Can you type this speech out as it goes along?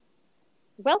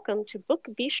Welcome to Book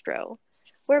Bistro,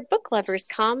 where book lovers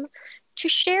come to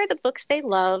share the books they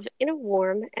love in a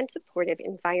warm and supportive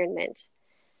environment.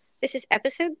 This is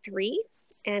episode 3,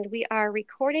 and we are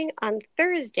recording on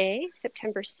Thursday,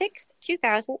 September 6th,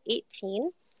 2018.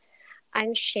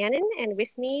 I'm Shannon, and with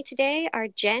me today are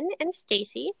Jen and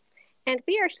Stacy, and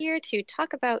we are here to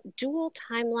talk about dual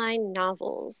timeline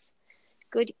novels.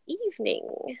 Good evening.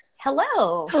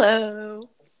 Hello. Hello.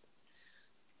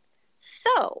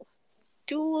 So,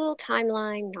 dual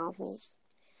timeline novels.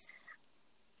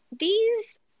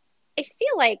 These, I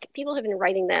feel like people have been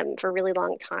writing them for a really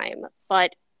long time,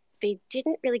 but they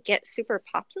didn't really get super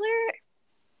popular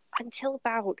until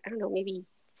about, I don't know, maybe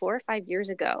 4 or 5 years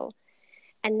ago.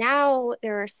 And now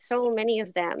there are so many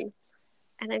of them.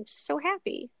 And I'm so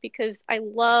happy because I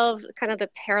love kind of the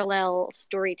parallel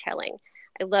storytelling.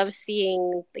 I love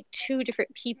seeing like two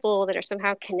different people that are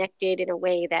somehow connected in a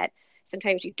way that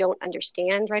sometimes you don't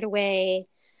understand right away.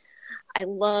 I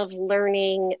love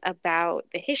learning about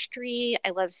the history.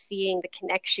 I love seeing the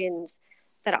connections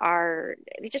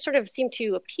they just sort of seem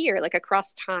to appear like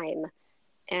across time.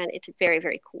 And it's very,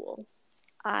 very cool.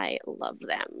 I love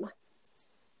them.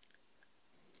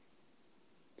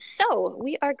 So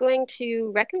we are going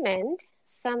to recommend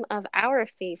some of our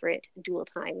favorite dual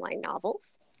timeline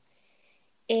novels.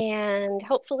 And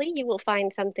hopefully you will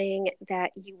find something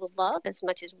that you will love as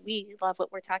much as we love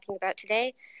what we're talking about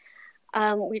today.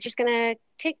 We're just going to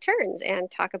take turns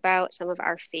and talk about some of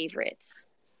our favorites.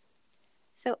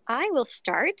 So I will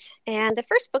start. And the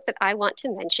first book that I want to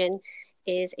mention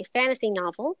is a fantasy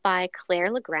novel by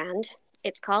Claire Legrand.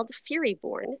 It's called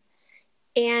Furyborn.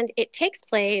 And it takes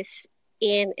place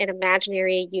in an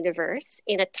imaginary universe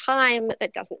in a time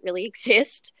that doesn't really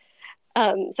exist.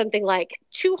 Something like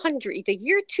 200, the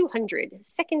year 200,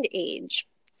 Second Age.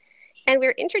 And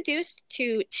we're introduced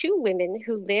to two women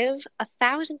who live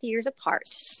 1,000 years apart.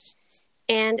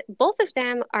 And both of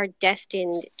them are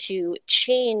destined to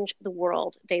change the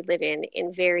world they live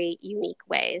in very unique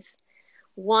ways.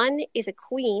 One is a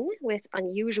queen with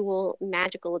unusual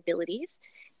magical abilities,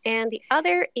 and the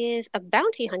other is a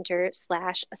bounty hunter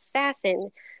slash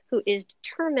assassin who is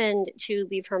determined to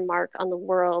leave her mark on the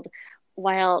world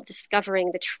while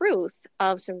discovering the truth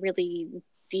of some really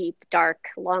deep, dark,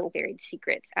 long-buried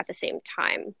secrets at the same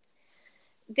time.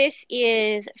 This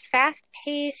is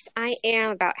fast-paced. I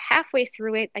am about halfway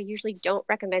through it. I usually don't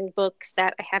recommend books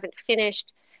that I haven't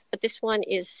finished, but this one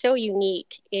is so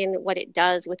unique in what it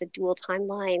does with a dual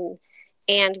timeline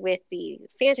and with the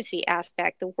fantasy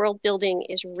aspect. The world building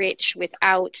is rich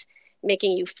without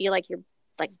making you feel like you're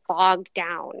like bogged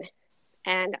down.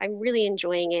 And I'm really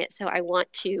enjoying it, so I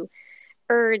want to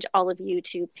urge all of you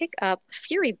to pick up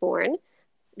Furyborn,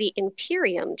 the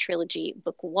Imperium Trilogy,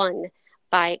 Book 1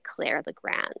 by Claire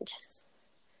Legrand.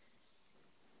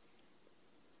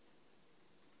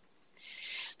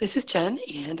 This is Jen,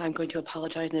 and I'm going to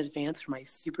apologize in advance for my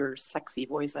super sexy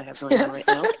voice I have going on right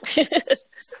now.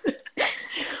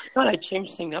 Thought I'd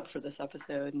change things up for this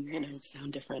episode and,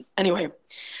 sound different. Anyway,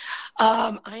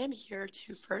 I am here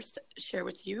to first share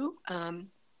with you,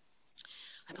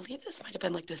 I believe this might have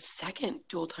been like the second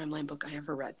dual timeline book I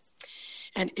ever read.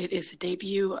 And it is a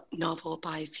debut novel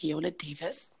by Fiona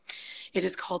Davis. It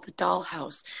is called The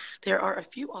Dollhouse. There are a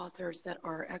few authors that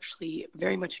are actually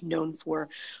very much known for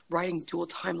writing dual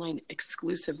timeline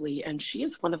exclusively, and she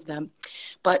is one of them.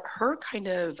 But her kind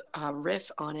of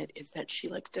riff on it is that she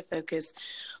likes to focus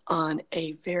on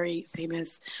a very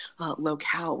famous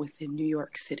locale within New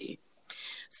York City.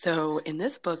 So in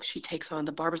this book, she takes on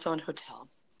the Barbizon Hotel.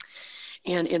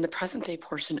 And in the present day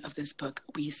portion of this book,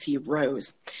 we see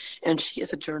Rose, and she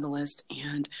is a journalist,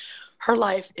 and her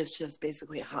life is just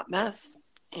basically a hot mess.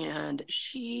 And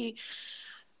she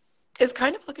is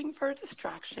kind of looking for a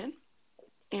distraction,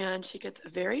 and she gets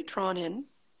very drawn in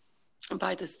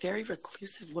by this very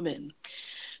reclusive woman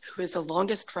who is the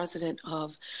longest resident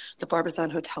of the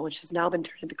Barbizon Hotel, which has now been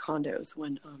turned into condos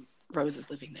when Rose is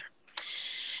living there.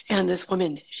 And this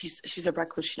woman, she's a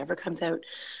recluse. She never comes out,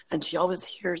 and she always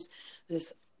hears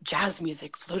this jazz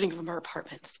music floating from her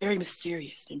apartment. It's very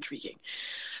mysterious and intriguing.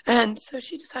 And so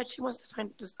she decides she wants to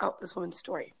find out this woman's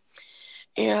story.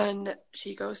 And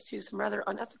she goes to some rather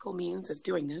unethical means of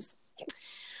doing this.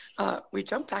 We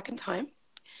jump back in time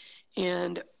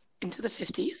and into the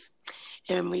 50s,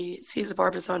 and we see the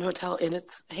Barbizon Hotel in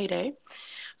its heyday.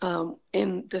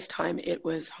 In this time, it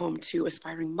was home to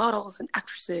aspiring models and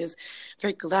actresses,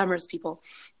 very glamorous people.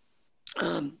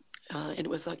 And it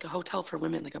was like a hotel for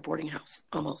women, like a boarding house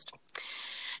almost.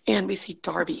 And we see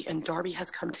Darby, and Darby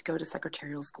has come to go to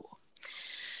secretarial school.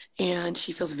 And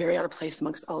she feels very out of place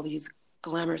amongst all these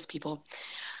glamorous people.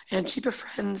 And she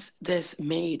befriends this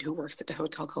maid who works at a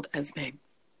hotel called Esme.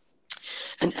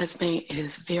 And Esme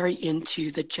is very into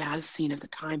the jazz scene of the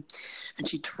time. And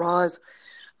she draws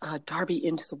Darby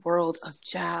into the world of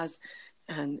jazz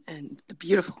and the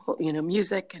beautiful,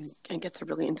 music, and gets her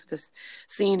really into this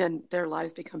scene. And their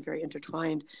lives become very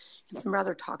intertwined in some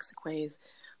rather toxic ways.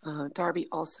 Darby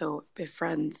also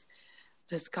befriends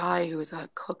this guy who is a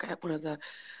cook at one of the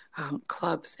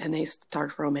clubs, and they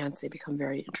start romance. They become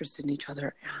very interested in each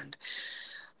other, and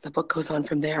the book goes on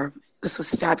from there. This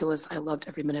was fabulous. I loved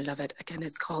every minute of it. Again,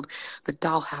 it's called The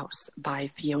Dollhouse by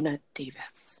Fiona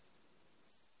Davis.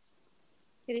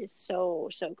 It is so,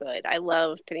 so good. I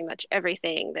love pretty much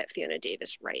everything that Fiona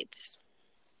Davis writes.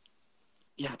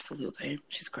 Yeah, absolutely.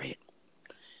 She's great.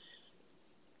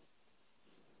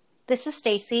 This is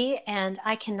Stacy, and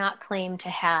I cannot claim to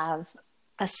have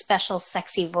a special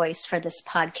sexy voice for this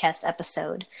podcast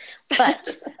episode. But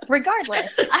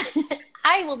regardless,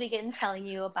 I will begin telling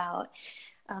you about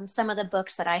some of the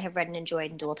books that I have read and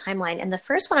enjoyed in Dual Timeline. And the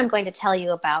first one I'm going to tell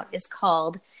you about is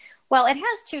called, well, it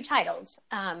has two titles.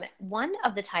 One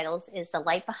of the titles is The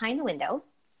Light Behind the Window.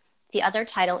 The other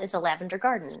title is A Lavender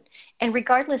Garden. And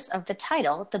regardless of the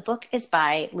title, the book is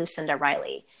by Lucinda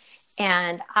Riley.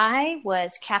 And I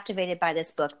was captivated by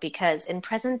this book because in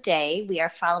present day, we are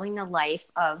following the life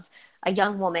of a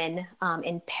young woman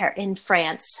in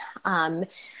France. In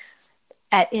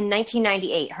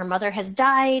 1998, her mother has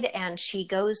died, and she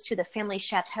goes to the family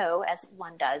chateau, as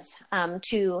one does,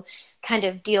 to kind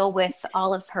of deal with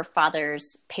all of her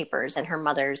father's papers and her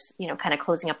mother's, kind of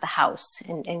closing up the house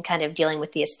and kind of dealing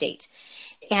with the estate.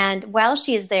 And while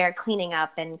she is there cleaning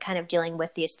up and kind of dealing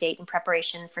with the estate in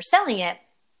preparation for selling it,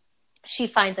 she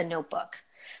finds a notebook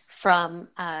from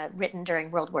written during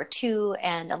World War II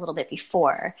and a little bit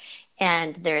before.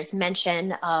 And there's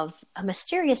mention of a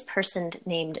mysterious person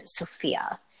named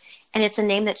Sophia. And it's a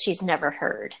name that she's never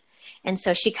heard. And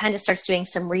so she kind of starts doing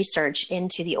some research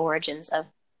into the origins of.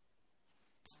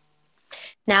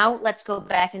 Now let's go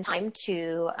back in time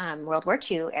to World War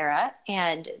II era.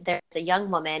 And there's a young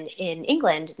woman in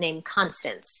England named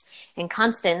Constance. And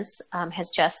Constance has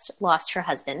just lost her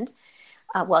husband.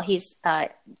 He's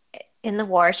in the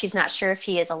war. She's not sure if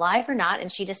he is alive or not,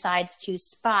 and she decides to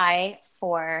spy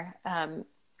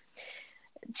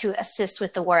to assist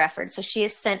with the war effort. So she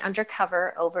is sent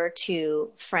undercover over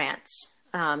to France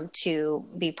to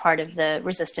be part of the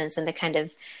resistance and to kind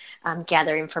of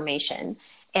gather information.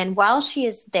 And while she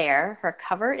is there, her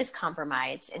cover is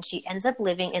compromised, and she ends up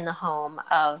living in the home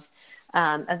of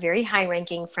a very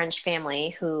high-ranking French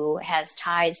family who has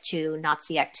ties to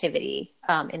Nazi activity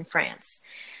in France.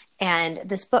 And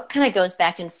this book kind of goes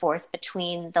back and forth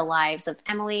between the lives of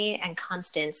Emily and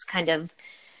Constance, kind of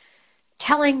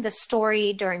telling the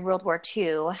story during World War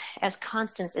II as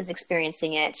Constance is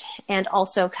experiencing it, and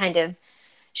also kind of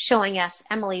showing us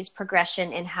Emily's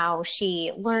progression in how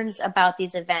she learns about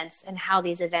these events and how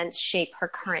these events shape her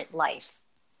current life.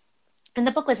 And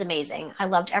the book was amazing. I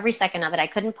loved every second of it. I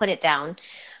couldn't put it down.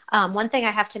 One thing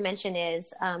I have to mention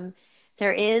is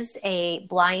there is a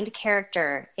blind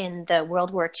character in the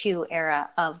World War II era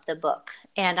of the book.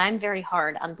 And I'm very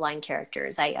hard on blind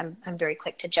characters. I'm very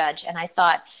quick to judge. And I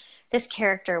thought this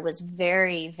character was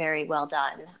very, very well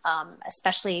done,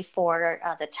 especially for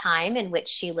the time in which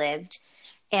she lived.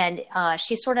 And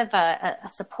she's sort of a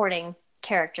supporting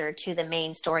character to the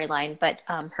main storyline, but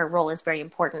her role is very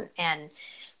important. And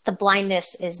the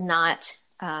blindness is not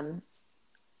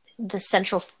the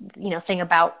central, thing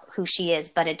about who she is,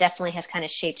 but it definitely has kind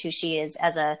of shaped who she is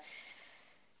as a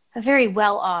very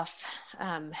well-off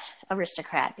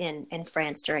aristocrat in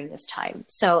France during this time.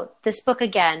 So this book,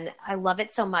 again, I love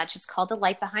it so much. It's called The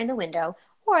Light Behind the Window,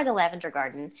 or The Lavender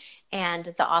Garden, and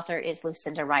the author is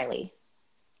Lucinda Riley.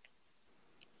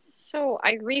 So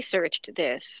I researched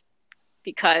this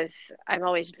because I'm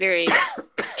always very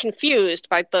confused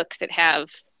by books that have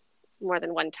more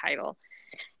than one title.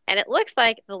 And it looks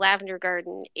like The Lavender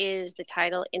Garden is the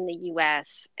title in the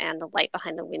US, and The Light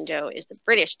Behind the Window is the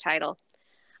British title.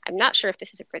 I'm not sure if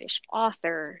this is a British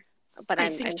author, but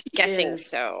I'm guessing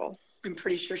so. I'm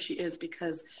pretty sure she is,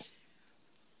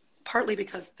 partly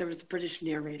because there was a British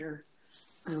narrator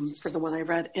for the one I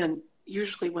read. And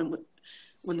usually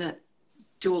when that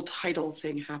dual title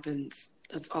thing happens,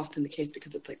 that's often the case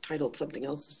because it's like titled something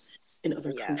else in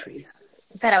other countries.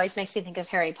 That always makes me think of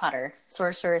Harry Potter,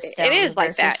 Sorcerer's Stone it is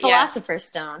like that, Philosopher's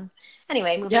Stone.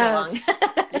 Anyway, moving along.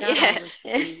 Yes.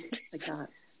 Like that.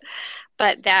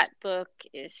 But that book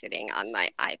is sitting on my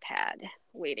iPad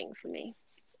waiting for me.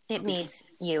 It needs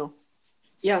you.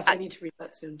 Yes, I need to read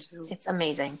that soon too. It's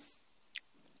amazing.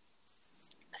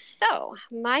 So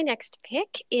my next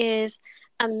pick is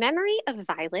A Memory of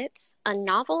Violets, a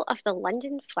novel of the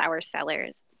London flower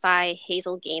sellers by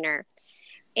Hazel Gaynor.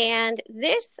 And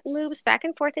this moves back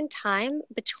and forth in time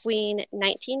between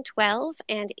 1912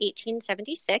 and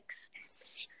 1876.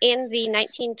 In the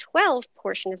 1912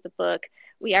 portion of the book,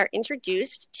 we are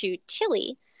introduced to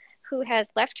Tilly, who has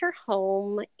left her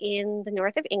home in the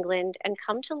north of England and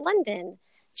come to London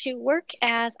to work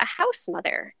as a house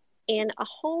mother in a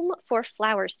home for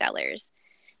flower sellers.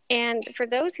 And for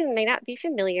those who may not be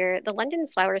familiar, the London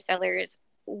flower sellers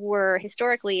were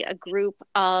historically a group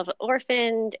of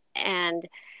orphaned and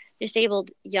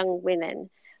disabled young women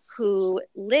who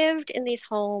lived in these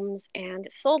homes and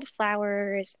sold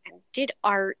flowers and did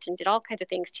art and did all kinds of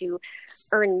things to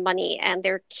earn money. And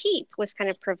their keep was kind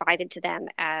of provided to them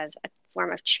as a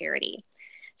form of charity.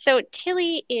 So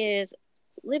Tilly is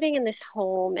living in this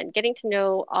home and getting to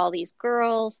know all these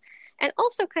girls and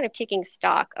also kind of taking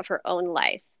stock of her own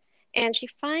life. And she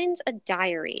finds a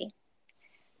diary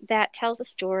that tells a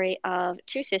story of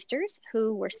two sisters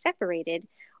who were separated,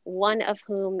 one of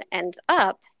whom ends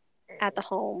up at the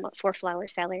home for flower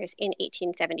sellers in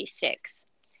 1876.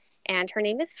 And her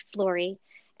name is Florrie,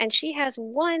 and she has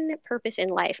one purpose in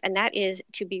life, and that is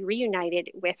to be reunited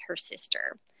with her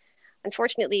sister.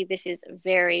 Unfortunately, this is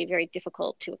very, very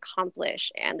difficult to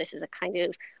accomplish, and this is a kind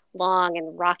of long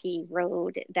and rocky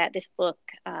road that this book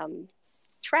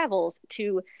travels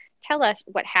to tell us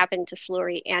what happened to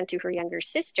Florrie and to her younger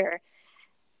sister,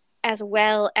 as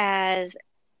well as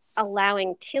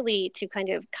allowing Tilly to kind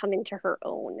of come into her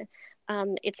own.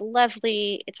 It's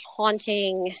lovely, it's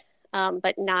haunting,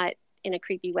 but not in a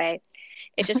creepy way.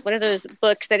 It's just one of those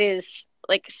books that is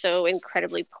like so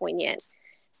incredibly poignant,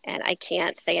 and I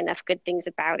can't say enough good things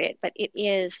about it, but it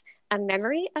is A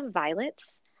Memory of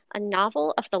Violets, a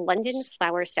novel of the London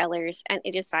flower sellers, and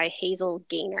it is by Hazel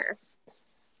Gaynor.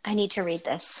 I need to read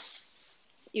this.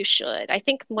 You should. I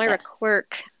think Moira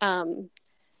Quirk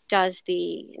does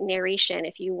the narration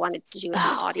if you wanted to do it in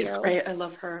audio. She's great. I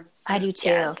love her. I do too.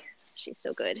 Yeah, she's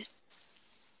so good.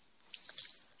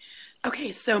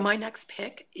 Okay, so my next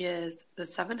pick is The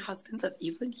Seven Husbands of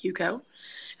Evelyn Hugo,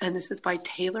 and this is by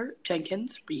Taylor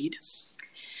Jenkins Reid.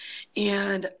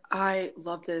 And I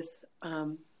love this.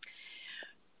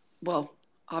 Well,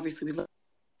 obviously we love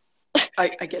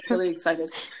I get really excited.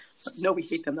 No, we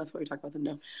hate them. That's why we talk about them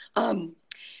now.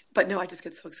 But no, I just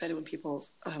get so excited when people,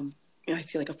 I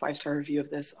see like a 5-star review of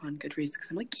this on Goodreads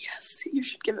because I'm like, yes, you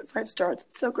should give it 5 stars.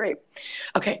 It's so great.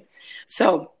 Okay,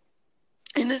 so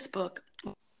in this book,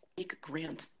 Monique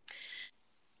Grant,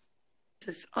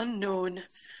 this unknown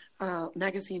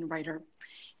magazine writer,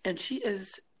 and she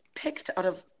is picked out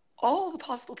of all the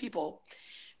possible people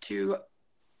to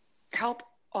help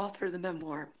author the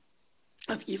memoir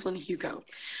of Evelyn Hugo,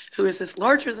 who is this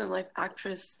larger-than-life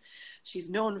actress. She's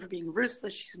known for being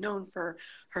ruthless. She's known for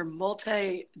her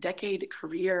multi-decade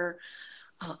career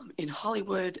in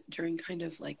Hollywood during kind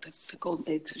of like the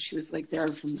golden age. So she was like there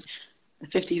from the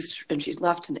 50s, and she's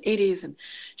left in the 80s. And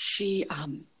she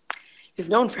is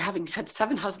known for having had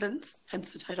 7 husbands,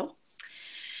 hence the title.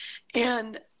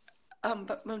 And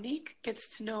but Monique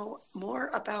gets to know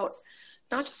more about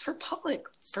not just her public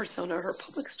persona, her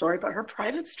public story, but her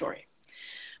private story,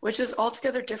 which is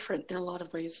altogether different in a lot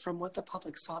of ways from what the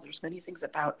public saw. There's many things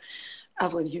about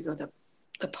Evelyn Hugo that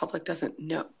the public doesn't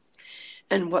know.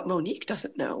 And what Monique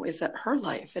doesn't know is that her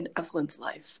life and Evelyn's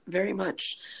life very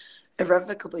much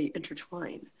irrevocably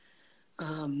intertwine.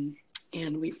 And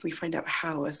we find out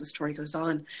how as the story goes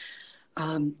on.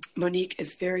 Monique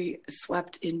is very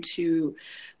swept into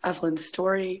Evelyn's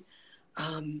story,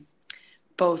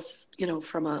 both,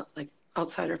 from a like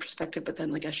outsider perspective, but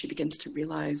then like as she begins to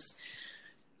realize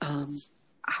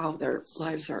how their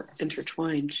lives are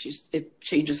intertwined, it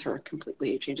changes her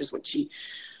completely. It changes what she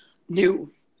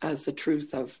knew as the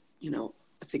truth of, the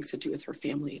things to do with her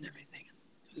family and everything.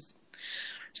 It was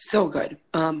so good.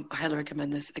 I highly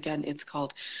recommend this. Again, it's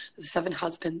called The 7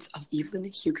 Husbands of Evelyn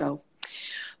Hugo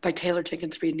by Taylor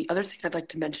Jenkins Reid. And the other thing I'd like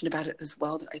to mention about it as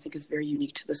well that I think is very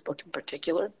unique to this book in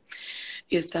particular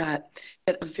is that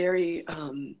at a very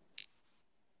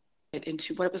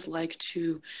into what it was like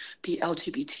to be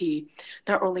LGBT,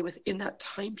 not only within that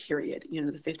time period, the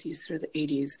 50s through the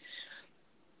 80s,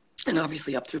 and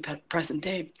obviously up through present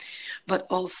day, but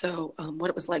also what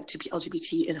it was like to be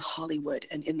LGBT in Hollywood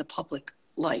and in the public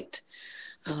light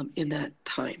in that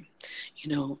time.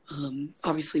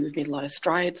 Obviously we've made a lot of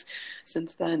strides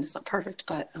since then. It's not perfect,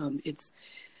 but it's,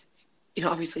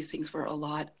 obviously things were a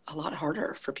lot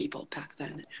harder for people back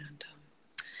then. And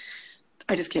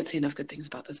I just can't say enough good things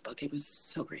about this book. It was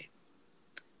so great.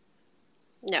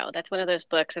 No, that's one of those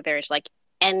books that there's like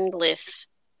endless,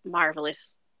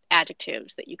 marvelous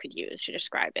adjectives that you could use to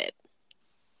describe it.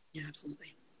 Yeah,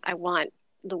 absolutely. I want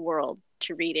the world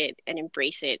to read it and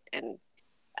embrace it, and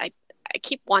I I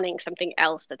keep wanting something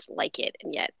else that's like it,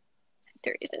 and yet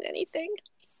there isn't anything.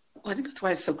 Well, I think that's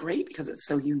why it's so great, because it's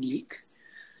so unique.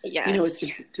 Yes.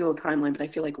 It's a dual timeline, but I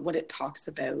feel like what it talks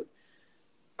about,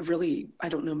 really, I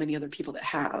don't know many other people that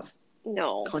have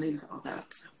No. gone into all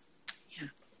that. So, yeah.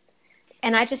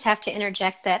 And I just have to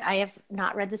interject that I have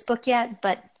not read this book yet,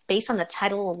 but based on the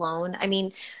title alone, I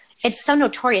mean, it's so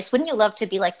notorious. Wouldn't you love to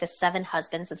be like the 7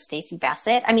 husbands of Stacey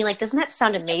Bassett? I mean, like, doesn't that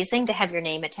sound amazing to have your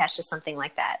name attached to something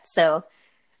like that? So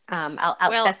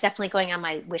Well, that's definitely going on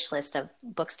my wish list of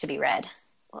books to be read.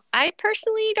 I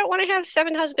personally don't want to have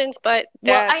 7 husbands, but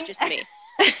Well, that's just me.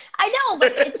 I know,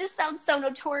 but it just sounds so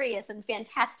notorious and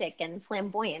fantastic and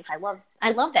flamboyant. I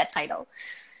love that title.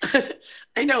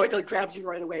 I know, it like grabs you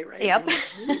right away, right? Yep.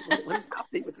 Like, what is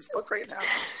happening with this book right now?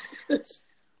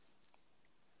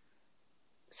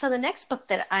 So the next book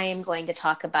that I am going to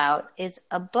talk about is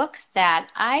a book that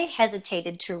I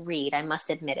hesitated to read, I must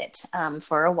admit it,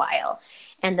 for a while.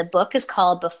 And the book is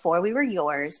called Before We Were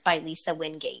Yours by Lisa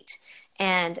Wingate.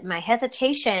 And my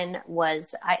hesitation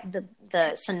was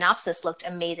the synopsis looked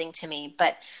amazing to me,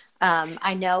 but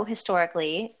I know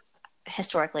historically,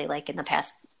 like in the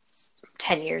past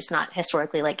 10 years, not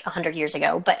historically like 100 years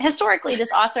ago, but historically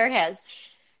this author has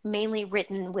mainly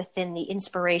written within the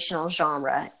inspirational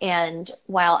genre. And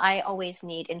while I always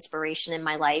need inspiration in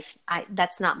my life,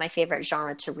 that's not my favorite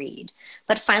genre to read.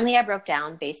 But finally I broke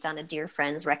down based on a dear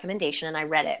friend's recommendation and I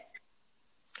read it.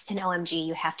 And OMG,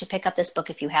 you have to pick up this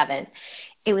book if you haven't.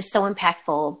 It was so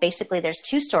impactful. Basically, there's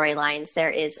 2 storylines.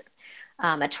 There is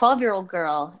a 12-year-old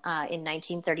girl in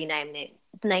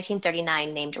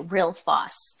 1939 named Rill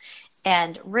Foss.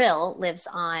 And Rill lives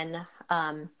on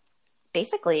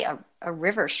basically a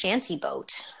river shanty boat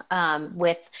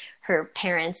with her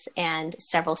parents and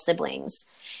several siblings.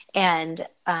 And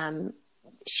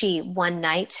one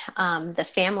night, the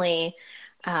family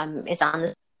is on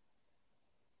the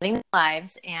living their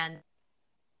lives, and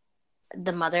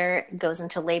the mother goes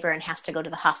into labor and has to go to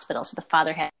the hospital, so the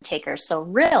father has to take her. So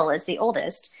Rill, as the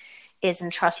oldest, is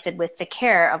entrusted with the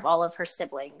care of all of her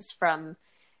siblings, from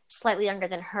slightly younger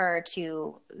than her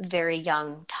to very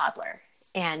young toddler,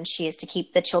 and she is to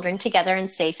keep the children together and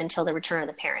safe until the return of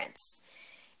the parents.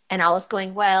 And all is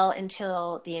going well until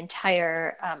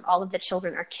all of the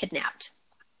children are kidnapped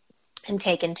and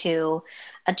taken to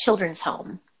a children's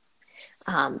home.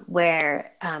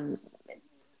 Where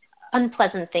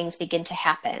unpleasant things begin to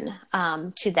happen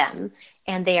to them,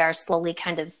 and they are slowly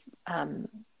kind of,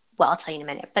 I'll tell you in a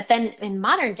minute. But then in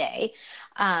modern day,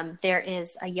 there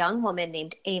is a young woman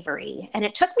named Avery, and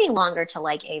it took me longer to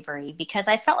like Avery because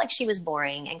I felt like she was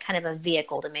boring and kind of a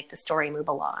vehicle to make the story move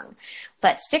along.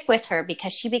 But stick with her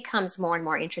because she becomes more and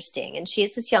more interesting, and she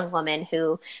is this young woman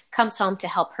who comes home to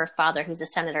help her father, who's a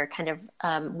senator, kind of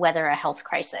weather a health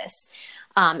crisis.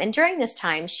 And during this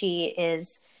time, she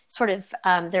is sort of,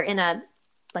 they're in a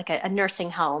nursing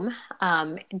home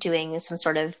doing some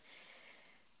sort of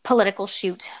political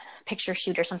picture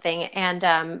shoot or something.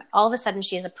 And all of a sudden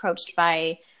she is approached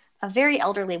by a very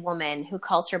elderly woman who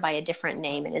calls her by a different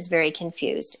name and is very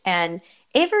confused. And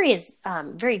Avery is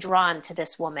very drawn to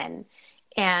this woman.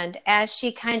 And as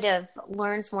she kind of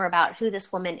learns more about who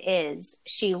this woman is,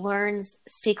 she learns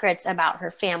secrets about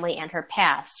her family and her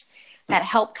past that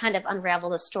help kind of unravel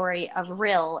the story of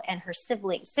Rill and her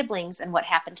siblings and what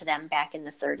happened to them back in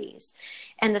the 30s.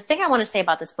 And the thing I want to say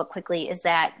about this book quickly is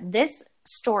that this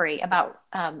story about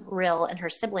Rill and her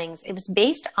siblings, it was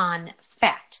based on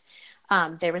fact.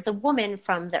 There was a woman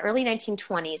from the early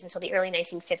 1920s until the early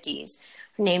 1950s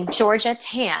named Georgia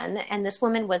Tann, and this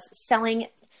woman was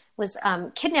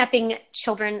kidnapping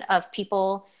children of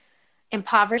people,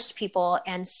 impoverished people,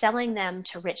 and selling them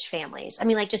to rich families. I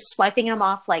mean, like just swiping them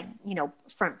off, like,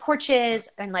 front porches,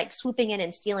 and like swooping in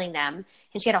and stealing them.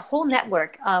 And she had a whole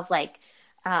network of like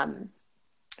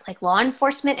law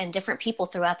enforcement and different people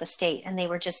throughout the state. And they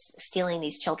were just stealing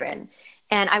these children.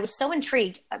 And I was so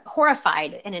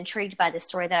horrified and intrigued by this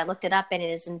story that I looked it up, and it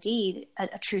is indeed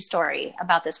a true story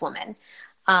about this woman.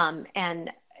 And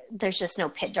there's just no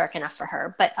pit dark enough for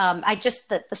her. But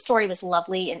the story was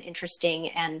lovely and interesting,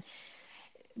 and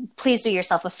please do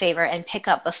yourself a favor and pick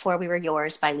up Before We Were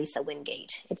Yours by Lisa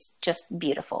Wingate. It's just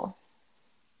beautiful.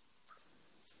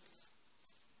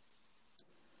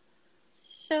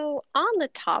 So on the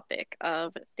topic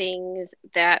of things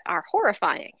that are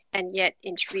horrifying and yet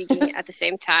intriguing at the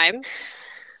same time,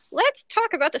 let's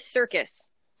talk about the circus,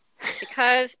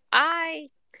 because I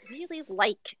really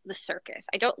like the circus.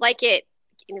 I don't like it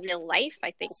in real life.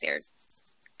 I think they're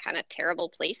kind of terrible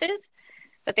places.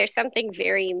 But there's something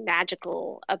very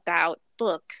magical about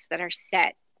books that are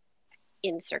set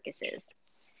in circuses.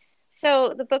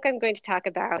 So, the book I'm going to talk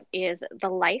about is The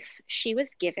Life She Was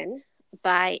Given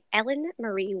by Ellen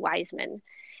Marie Wiseman.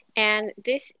 And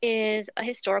this is a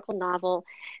historical novel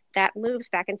that moves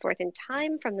back and forth in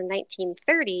time from the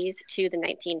 1930s to the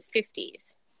 1950s.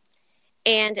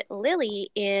 And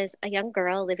Lily is a young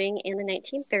girl living in the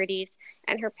 1930s,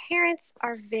 and her parents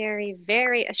are very,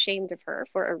 very ashamed of her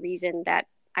for a reason that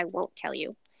I won't tell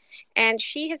you. And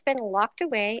she has been locked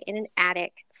away in an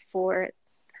attic for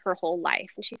her whole life.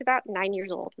 And she's about 9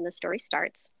 years old when the story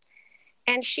starts.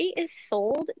 And she is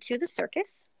sold to the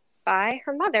circus by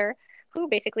her mother, who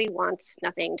basically wants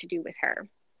nothing to do with her.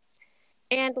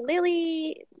 And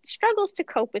Lily struggles to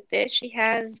cope with this. She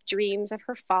has dreams of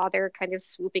her father kind of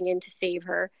swooping in to save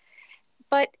her.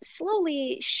 But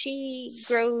slowly she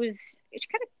kind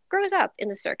of grows up in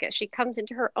the circus. She comes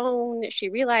into her own. She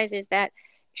realizes that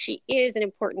she is an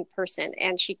important person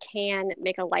and she can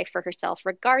make a life for herself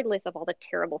regardless of all the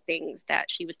terrible things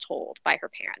that she was told by her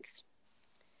parents.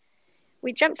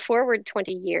 We jump forward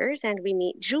 20 years and we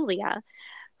meet Julia,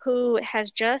 who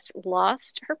has just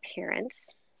lost her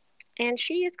parents. And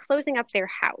she is closing up their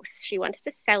house. She wants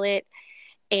to sell it,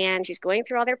 and she's going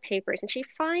through all their papers, and she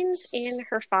finds in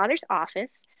her father's office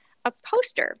a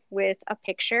poster with a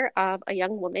picture of a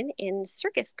young woman in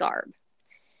circus garb.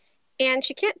 And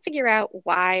she can't figure out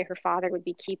why her father would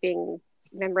be keeping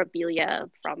memorabilia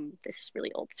from this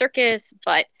really old circus,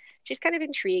 but she's kind of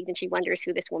intrigued and she wonders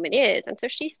who this woman is. And so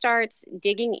she starts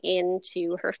digging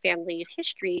into her family's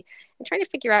history and trying to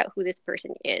figure out who this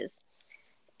person is.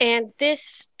 And this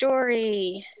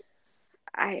story,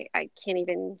 I don't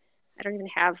even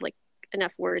have like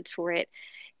enough words for it.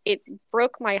 It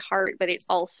broke my heart, but it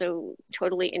also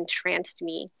totally entranced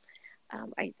me.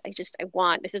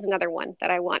 This is another one that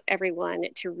I want everyone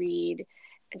to read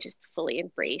and just fully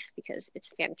embrace because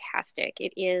it's fantastic.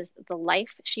 It is The Life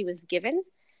She Was Given,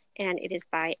 and it is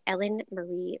by Ellen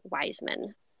Marie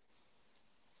Wiseman.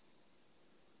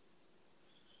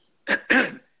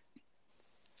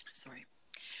 Sorry.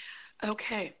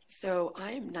 Okay, so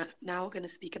I am now going to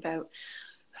speak about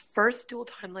the first dual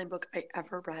timeline book I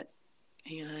ever read,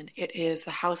 and it is The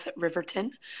House at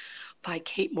Riverton by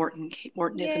Kate Morton. Kate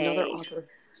Morton is another author.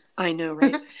 I know,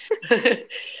 right?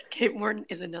 Kate Morton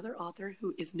is another author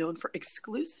who is known for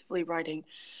exclusively writing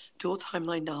dual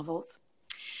timeline novels.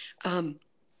 And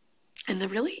the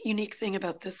really unique thing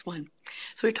about this one,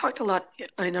 so we've talked a lot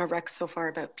in our recs so far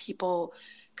about people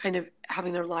kind of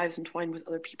having their lives entwined with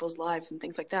other people's lives and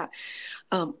things like that,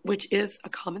 which is a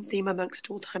common theme amongst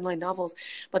dual timeline novels.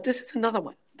 But this is another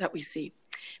one that we see,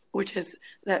 which is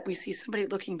that we see somebody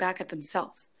looking back at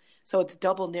themselves. So it's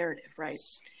double narrative, right?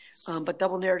 But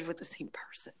double narrative with the same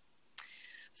person.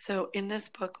 So in this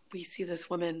book, we see this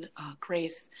woman,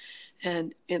 Grace,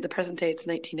 and in the present day, it's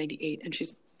 1998, and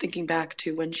she's thinking back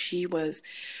to when she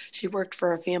worked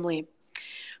for a family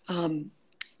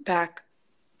back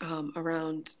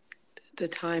around the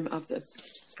time of the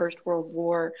First World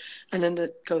War, and then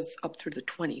that goes up through the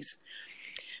 20s.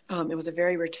 It was a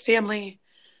very rich family,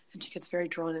 and she gets very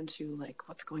drawn into like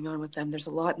what's going on with them. There's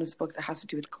a lot in this book that has to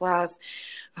do with class.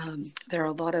 There are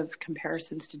a lot of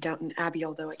comparisons to Downton Abbey,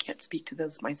 although I can't speak to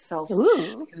those myself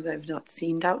because I've not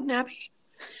seen Downton Abbey.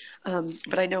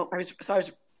 But I know I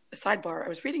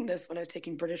was reading this when I was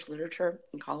taking British literature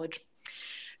in college.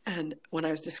 And when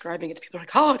I was describing it to people,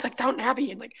 like, oh, it's like Downton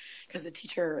Abbey. And like, because the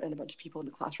teacher and a bunch of people in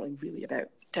the class were like really about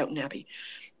Downton Abbey.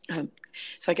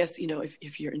 So I guess,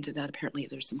 if you're into that, apparently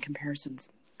there's some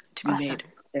comparisons to be made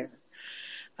there.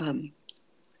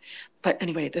 But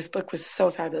anyway, this book was so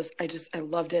fabulous. I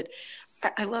loved it.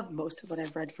 I love most of what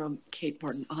I've read from Kate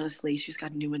Morton. Honestly, she's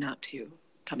got a new one out too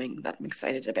coming that I'm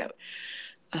excited about.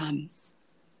 And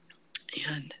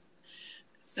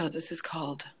so this is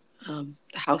called The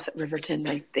House at Riverton,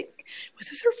 I think. Was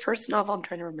this her first novel? I'm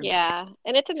trying to remember. Yeah,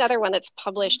 and it's another one that's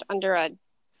published under a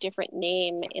different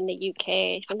name in the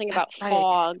UK. Something about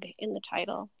fog in the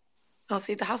title. Oh,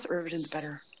 see, The House at Riverton's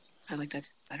better. I like that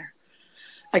better.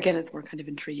 Again, it's more kind of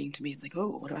intriguing to me. It's like,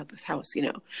 oh, what about this house,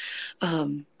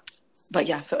 But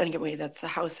yeah, so anyway, that's The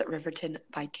House at Riverton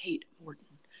by Kate Morton.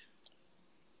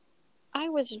 I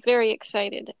was very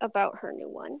excited about her new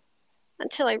one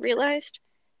until I realized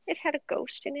it had a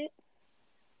ghost in it.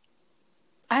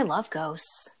 I love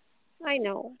ghosts. I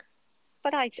know,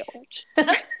 but I don't.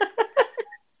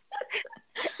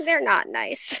 They're not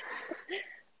nice.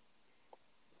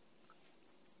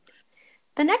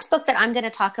 The next book that I'm going to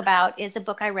talk about is a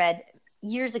book I read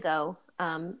years ago.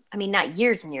 Not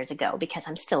years and years ago, because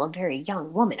I'm still a very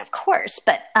young woman, of course.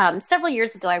 But several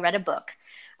years ago, I read a book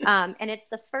And it's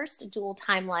the first dual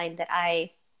timeline that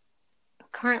I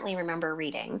currently remember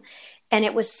reading. And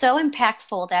it was so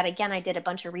impactful that, again, I did a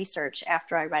bunch of research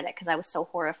after I read it because I was so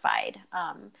horrified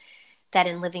that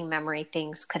in living memory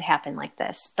things could happen like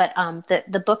this. But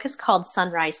the book is called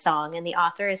Sunrise Song, and the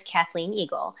author is Kathleen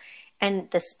Eagle.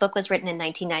 And this book was written in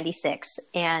 1996.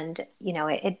 And,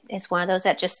 it's one of those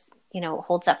that just,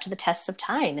 holds up to the test of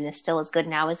time and is still as good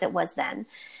now as it was then.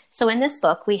 So in this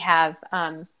book, we have,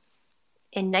 in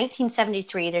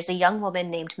 1973, there's a young woman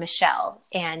named Michelle,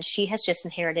 and she has just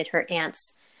inherited her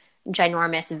aunt's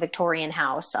ginormous Victorian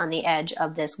house on the edge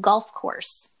of this golf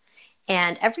course.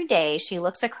 And every day she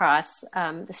looks across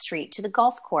the street to the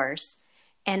golf course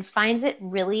and finds it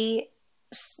really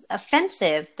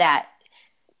offensive that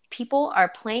people are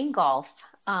playing golf,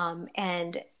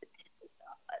 and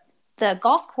the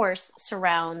golf course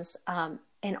surrounds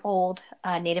an old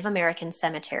Native American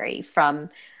cemetery from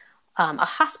a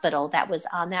hospital that was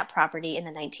on that property in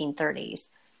the 1930s.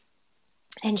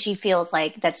 And she feels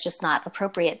like that's just not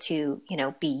appropriate to,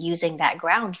 be using that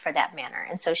ground for that manner.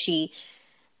 And so she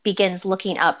begins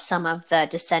looking up some of the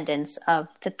descendants of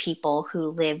the people who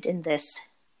lived in this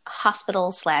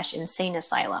hospital/insane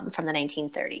asylum from the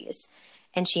 1930s.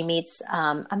 And she meets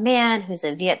a man who's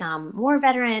a Vietnam War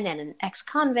veteran and an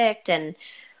ex-convict and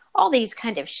all these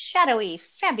kind of shadowy,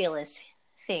 fabulous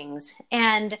things.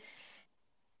 And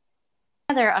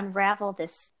together unravel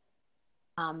this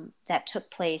that took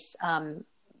place, back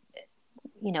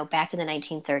in the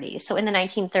 1930s. So in the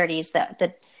 1930s,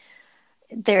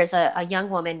 there's a young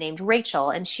woman named Rachel,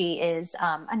 and she is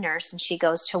a nurse, and she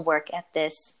goes to work at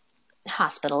this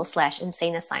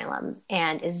hospital/insane asylum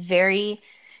and is very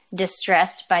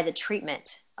distressed by the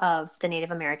treatment of the Native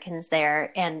Americans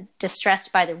there and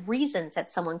distressed by the reasons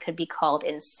that someone could be called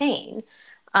insane.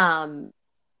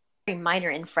 Very minor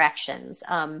infractions.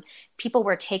 People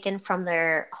were taken from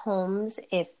their homes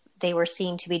if they were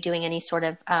seen to be doing any sort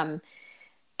of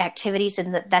activities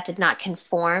that did not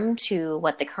conform to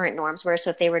what the current norms were.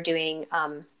 So if they were doing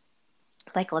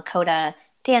like Lakota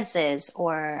dances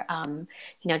or,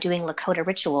 doing Lakota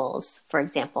rituals, for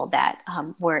example, that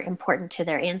were important to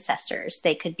their ancestors,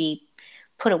 they could be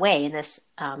put away in this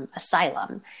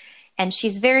asylum. And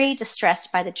she's very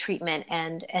distressed by the treatment,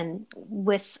 and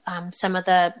with some of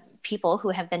the people who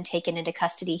have been taken into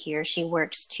custody here, she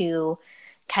works to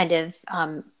kind of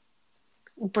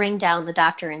bring down the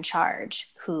doctor in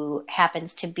charge, who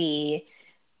happens to be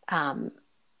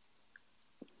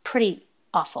pretty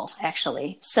awful,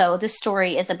 actually. So this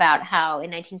story is about how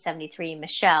in 1973,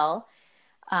 Michelle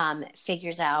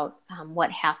figures out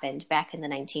what happened back in the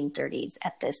 1930s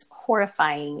at this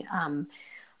horrifying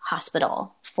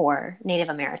hospital for Native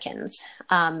Americans.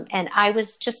 And I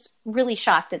was just really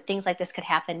shocked that things like this could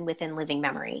happen within living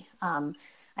memory.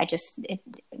 It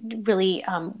really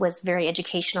was very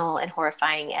educational and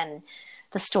horrifying, and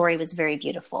the story was very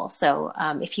beautiful. So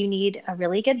if you need a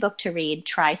really good book to read,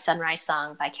 try Sunrise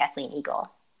Song by Kathleen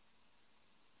Eagle.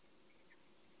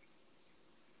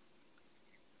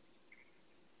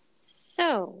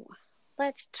 So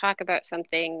let's talk about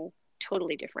something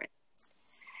totally different.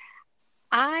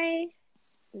 I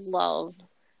love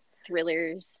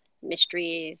thrillers,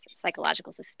 mysteries,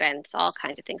 psychological suspense, all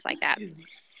kinds of things like that.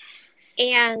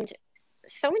 And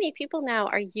so many people now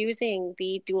are using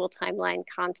the dual timeline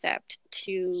concept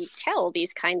to tell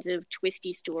these kinds of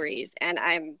twisty stories, and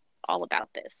I'm all about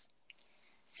this.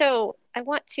 So I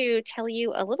want to tell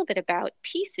you a little bit about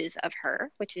Pieces of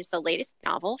Her, which is the latest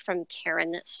novel from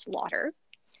Karin Slaughter.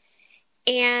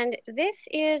 And this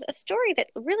is a story that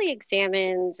really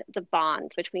examines the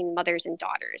bonds between mothers and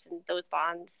daughters. And those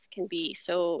bonds can be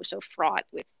so fraught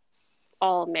with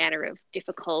all manner of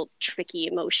difficult, tricky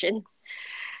emotion.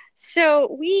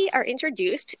 So we are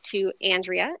introduced to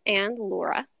Andrea and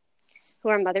Laura, who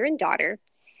are mother and daughter.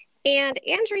 And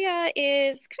Andrea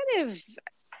is kind of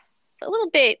a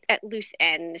little bit at loose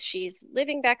ends. She's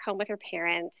living back home with her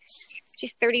parents.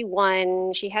 She's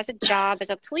 31. She has a job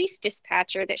as a police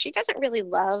dispatcher that she doesn't really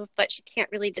love, but she can't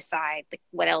really decide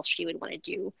what else she would want to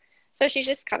do. So she's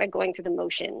just kind of going through the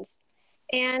motions.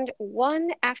 And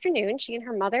one afternoon, she and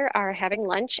her mother are having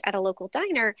lunch at a local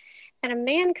diner, and a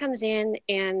man comes in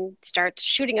and starts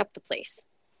shooting up the place.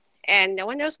 And no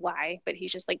one knows why, but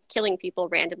he's just killing people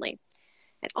randomly.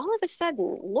 And all of a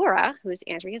sudden, Laura, who's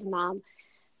Andrea's mom,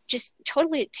 just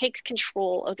totally takes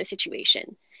control of the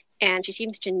situation. And she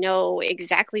seems to know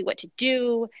exactly what to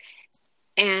do.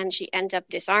 And she ends up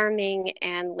disarming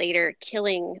and later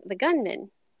killing the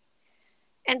gunman.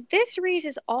 And this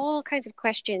raises all kinds of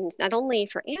questions, not only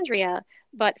for Andrea,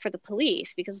 but for the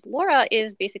police, because Laura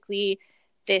is basically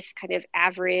this kind of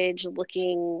average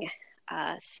looking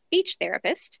a speech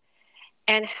therapist.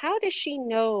 And how does she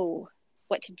know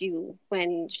what to do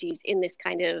when she's in this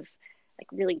kind of like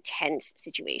really tense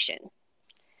situation?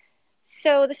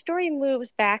 So the story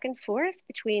moves back and forth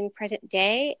between present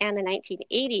day and the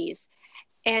 1980s,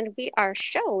 and we are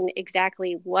shown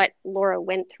exactly what Laura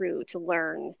went through to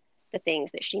learn the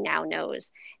things that she now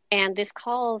knows. And this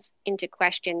calls into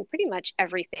question pretty much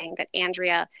everything that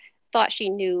Andrea thought she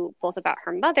knew both about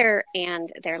her mother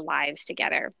and their lives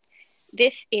together.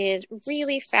 This is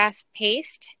really fast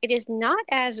paced. It is not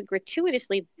as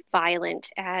gratuitously violent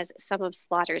as some of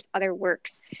Slaughter's other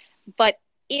works, but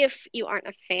if you aren't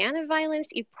a fan of violence,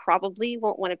 you probably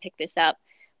won't want to pick this up.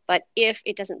 But if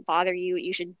it doesn't bother you,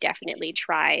 you should definitely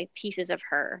try Pieces of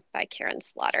Her by Karin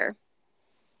Slaughter.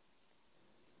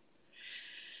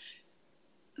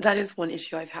 That is one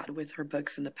issue I've had with her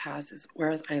books in the past, is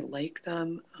whereas I like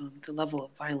them, the level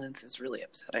of violence is really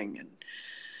upsetting, and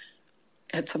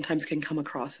it sometimes can come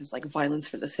across as like violence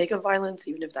for the sake of violence,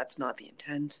 even if that's not the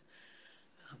intent.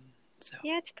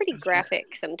 Yeah, it's pretty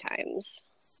graphic sometimes.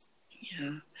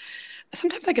 Yeah.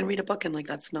 Sometimes I can read a book and like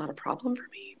that's not a problem for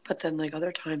me, but then like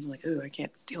other times I'm like, oh, I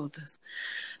can't deal with this.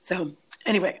 So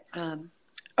anyway,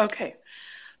 okay.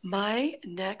 My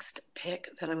next pick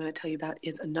that I'm going to tell you about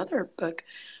is another book,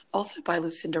 also by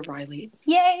Lucinda Riley.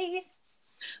 Yay!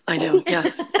 I know, yeah.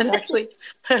 And actually,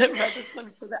 I read this one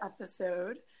for the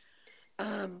episode.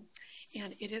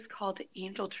 And it is called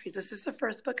Angel Tree. This is the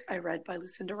first book I read by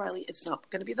Lucinda Riley. It's not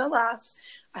going to be the last.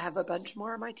 I have a bunch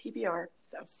more on my TBR.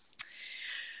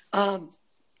 So,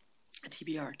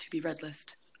 TBR, to be read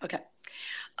list. Okay.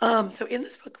 So in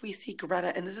this book, we see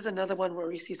Greta, and this is another one where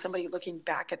we see somebody looking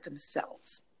back at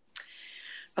themselves,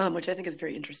 which I think is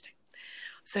very interesting.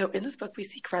 So in this book, we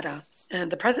see Greta,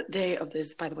 and the present day of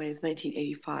this, by the way, is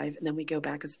 1985, and then we go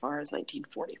back as far as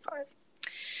 1945.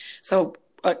 So,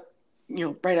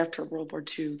 right after World War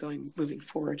II, moving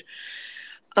forward,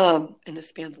 and this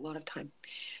spans a lot of time.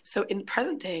 So in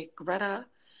present day, Greta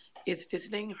is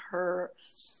visiting her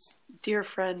dear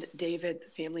friend David,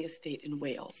 the family estate in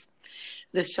Wales.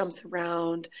 This jumps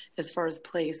around as far as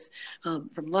place,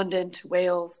 from London to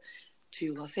Wales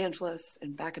to Los Angeles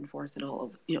and back and forth, and all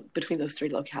of, between those three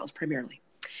locales primarily.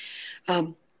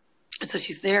 So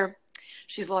she's there.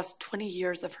 She's lost 20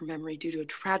 years of her memory due to a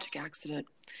tragic accident.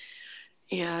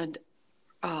 And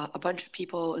a bunch of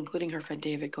people, including her friend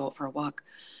David, go out for a walk.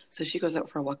 So she goes out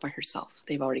for a walk by herself.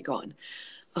 They've already gone.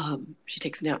 She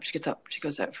takes a nap. She gets up. She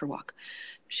goes out for a walk.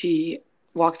 She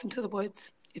walks into the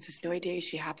woods. It's a snowy day.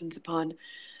 She happens upon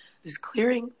this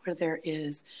clearing where there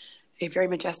is a very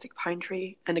majestic pine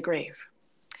tree and a grave.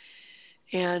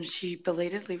 And she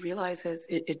belatedly realizes,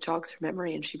 it jogs her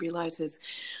memory, and she realizes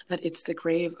that it's the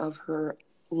grave of her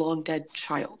long dead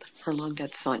child, her long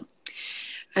dead son.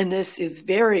 And this is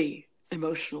very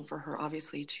emotional for her,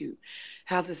 obviously, to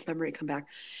have this memory come back.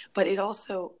 But it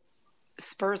also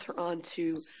spurs her on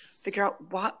to figure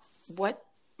out what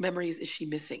memories is she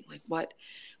missing? Like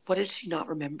what did she not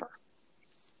remember?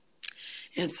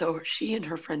 And so she and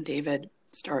her friend David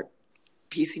start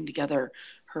piecing together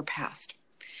her past.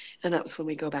 And that was when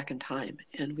we go back in time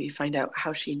and we find out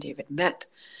how she and David met.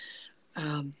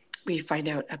 We find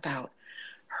out about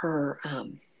her,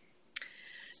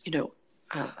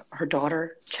 her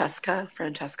daughter,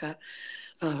 Francesca,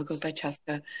 who goes by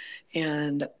Cheska,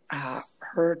 and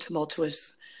her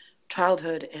tumultuous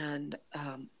childhood and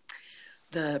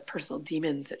the personal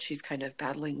demons that she's kind of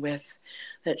battling with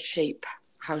that shape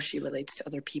how she relates to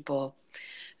other people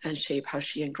and shape how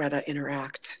she and Greta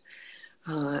interact.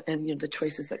 And the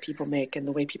choices that people make and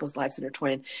the way people's lives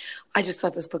intertwine. I just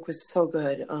thought this book was so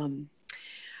good.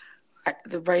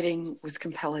 The writing was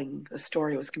compelling. The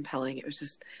story was compelling. It was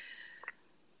just,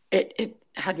 it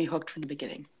had me hooked from the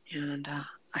beginning. And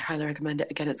I highly recommend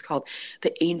it. Again, it's called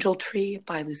The Angel Tree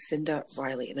by Lucinda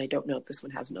Riley. And I don't know if this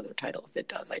one has another title. If it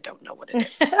does, I don't know what it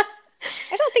is. I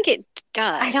don't think it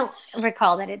does. I don't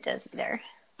recall that it does either.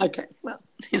 Okay, well,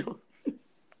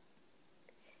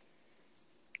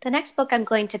 The next book I'm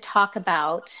going to talk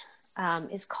about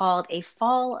is called A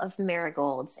Fall of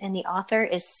Marigolds, and the author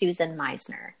is Susan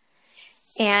Meisner.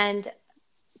 And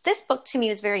this book to me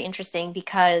was very interesting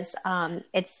because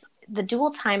the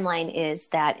dual timeline is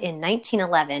that in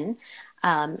 1911,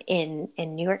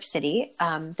 in New York City,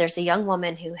 there's a young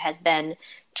woman who has been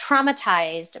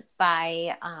traumatized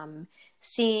by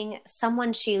seeing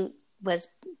someone she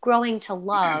was growing to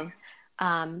love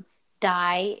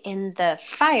die in the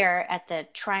fire at the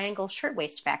Triangle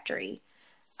Shirtwaist Factory.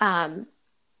 And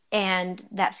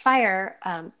that fire,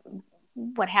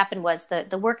 what happened was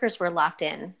the workers were locked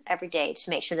in every day to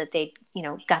make sure that they,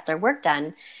 got their work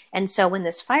done. And so when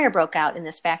this fire broke out in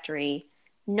this factory,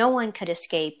 no one could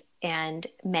escape, and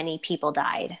many people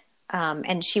died.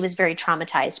 And she was very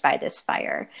traumatized by this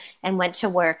fire and went to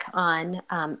work on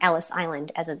Ellis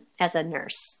Island as a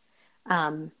nurse.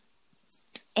 And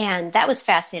that was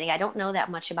fascinating. I don't know that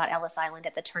much about Ellis Island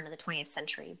at the turn of the 20th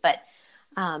century, but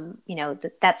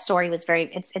that story was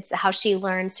it's how she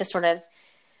learns to sort of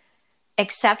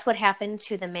accept what happened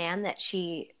to the man that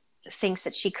she thinks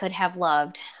that she could have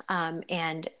loved.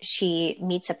 And she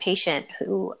meets a patient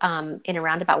who, in a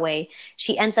roundabout way,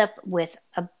 she ends up with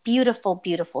a beautiful,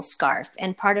 beautiful scarf.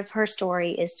 And part of her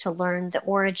story is to learn the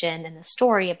origin and the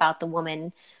story about the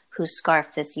woman whose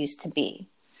scarf this used to be.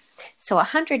 So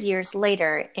 100 years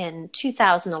later, in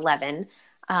 2011,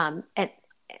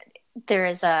 there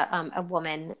is a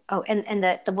woman. Oh, and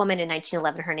the woman in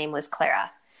 1911, her name was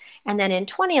Clara. And then in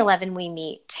 2011, we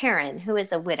meet Taryn, who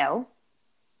is a widow.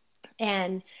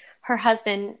 And her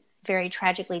husband very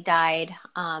tragically died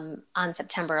on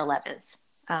September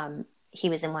 11th. He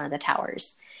was in one of the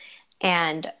towers.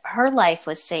 And her life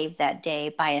was saved that day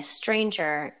by a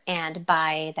stranger and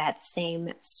by that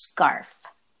same scarf.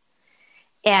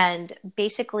 And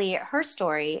basically, her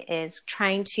story is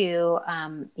trying to,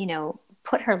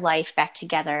 put her life back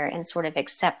together and sort of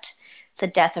accept the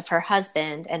death of her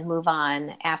husband and move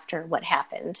on after what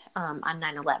happened on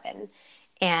 9/11.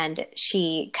 And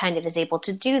she kind of is able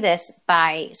to do this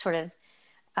by sort of,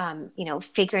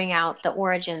 figuring out the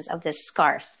origins of this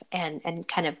scarf and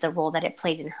kind of the role that it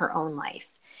played in her own life.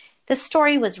 The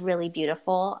story was really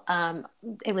beautiful.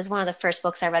 It was one of the first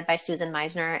books I read by Susan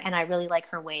Meisner, and I really like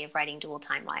her way of writing dual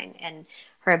timeline and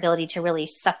her ability to really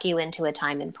suck you into a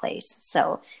time and place.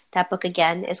 So that book,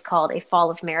 again, is called A Fall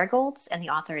of Marigolds, and the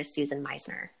author is Susan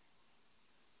Meisner.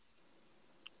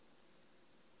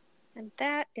 And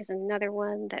that is another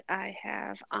one that I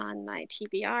have on my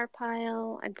TBR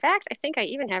pile. In fact, I think I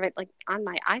even have it like on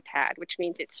my iPad, which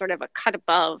means it's sort of a cut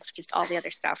above just all the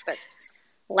other stuff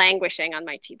that's languishing on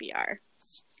my TBR.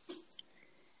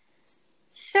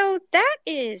 So that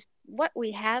is what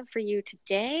we have for you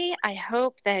today. I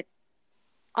hope that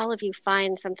all of you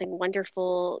find something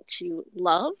wonderful to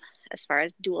love as far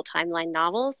as dual timeline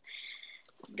novels.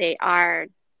 They are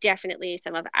definitely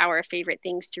some of our favorite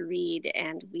things to read,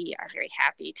 and we are very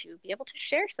happy to be able to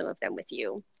share some of them with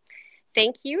you.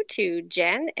 Thank you to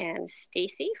Jen and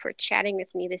Stacy for chatting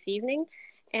with me this evening.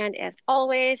 And as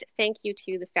always, thank you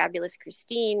to the fabulous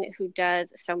Christine, who does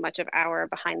so much of our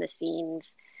behind the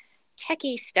scenes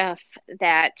techie stuff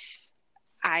that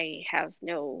I have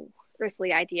no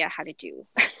earthly idea how to do.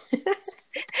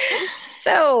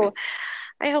 So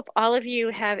I hope all of you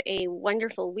have a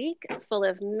wonderful week full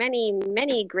of many,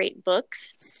 many great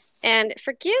books. And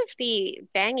forgive the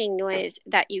banging noise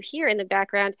that you hear in the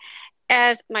background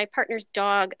as my partner's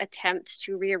dog attempts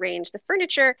to rearrange the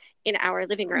furniture in our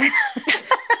living room.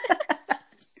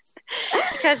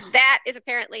 Because that is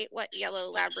apparently what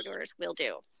yellow Labradors will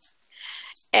do.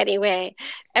 Anyway,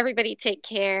 everybody take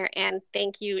care, and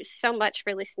thank you so much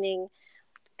for listening.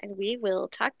 And we will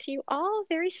talk to you all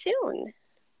very soon.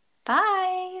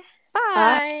 Bye.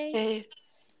 Bye. Bye.